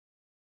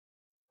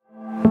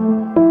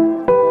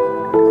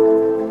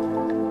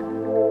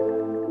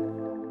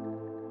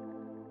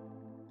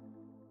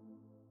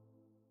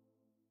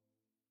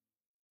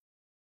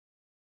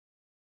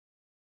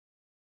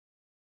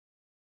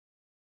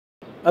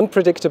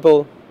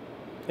Unpredictable,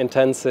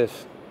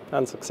 intensive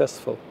and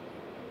successful.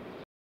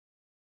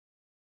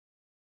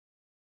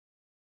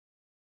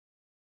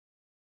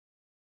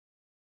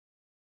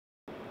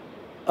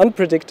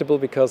 Unpredictable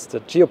because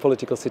the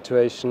geopolitical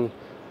situation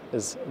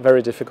is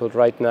very difficult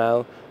right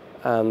now,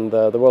 and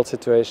the world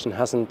situation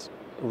hasn't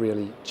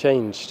really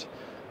changed.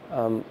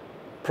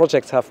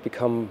 Projects have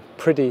become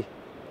pretty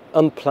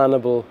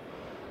unplannable,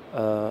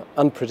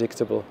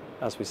 unpredictable,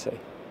 as we say.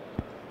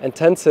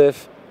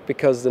 Intensive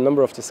because the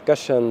number of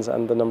discussions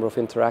and the number of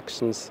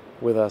interactions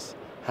with us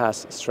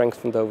has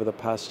strengthened over the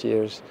past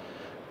years,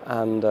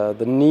 and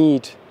the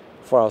need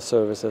for our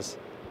services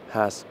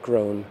has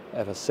grown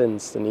ever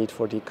since. The need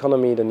for the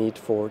economy, the need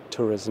for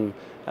tourism,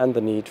 and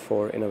the need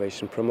for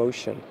innovation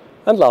promotion.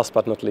 And last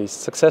but not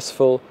least,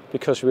 successful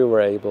because we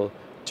were able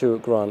to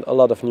grant a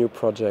lot of new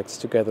projects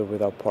together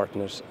with our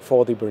partners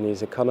for the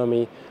Bernese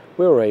economy.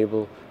 We were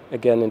able,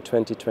 again in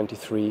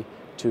 2023,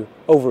 to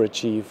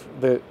overachieve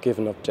the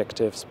given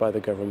objectives by the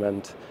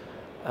government.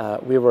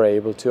 We were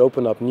able to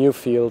open up new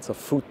fields of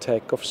food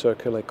tech, of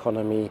circular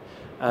economy,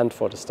 and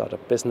for the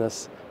startup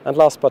business. And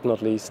last but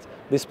not least,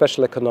 the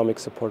Special Economic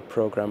Support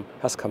Program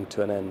has come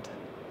to an end.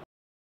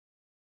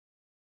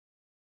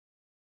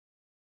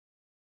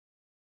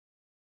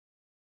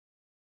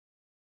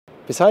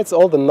 Besides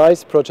all the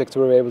nice projects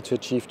we were able to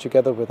achieve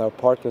together with our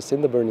partners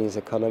in the Bernese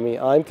economy,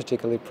 I'm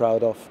particularly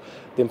proud of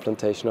the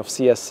implementation of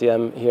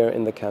CSCM here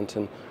in the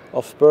canton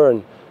of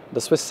Bern.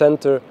 The Swiss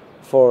Center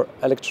for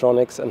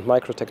Electronics and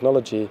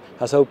Microtechnology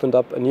has opened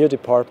up a new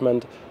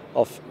department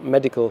of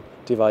medical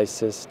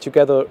devices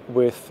together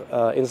with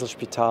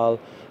Inselspital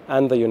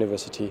and the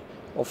University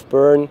of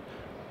Bern.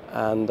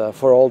 And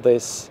for all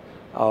this,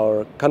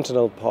 our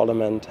cantonal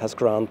parliament has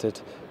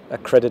granted a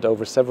credit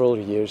over several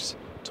years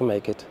to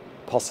make it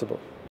possible.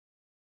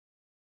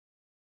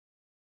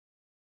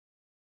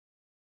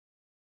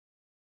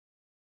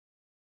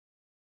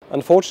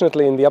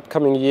 Unfortunately, in the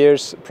upcoming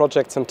years,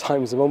 projects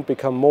sometimes won't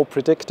become more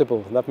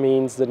predictable. That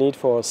means the need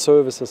for our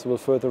services will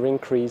further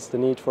increase, the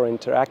need for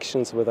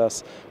interactions with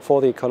us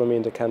for the economy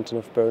in the canton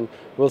of Bern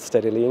will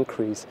steadily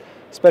increase.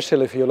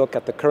 Especially if you look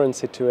at the current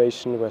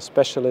situation where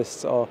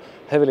specialists are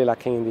heavily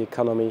lacking in the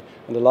economy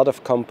and a lot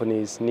of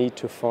companies need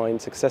to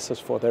find successors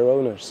for their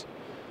owners.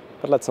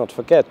 But let's not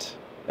forget,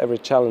 every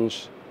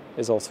challenge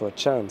is also a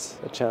chance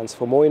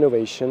for more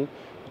innovation,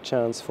 a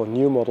chance for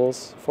new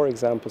models, for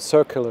example,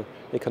 circular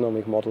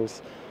economic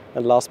models,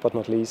 and last but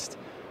not least,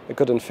 a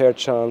good and fair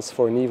chance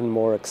for an even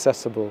more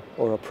accessible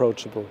or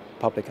approachable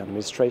public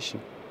administration.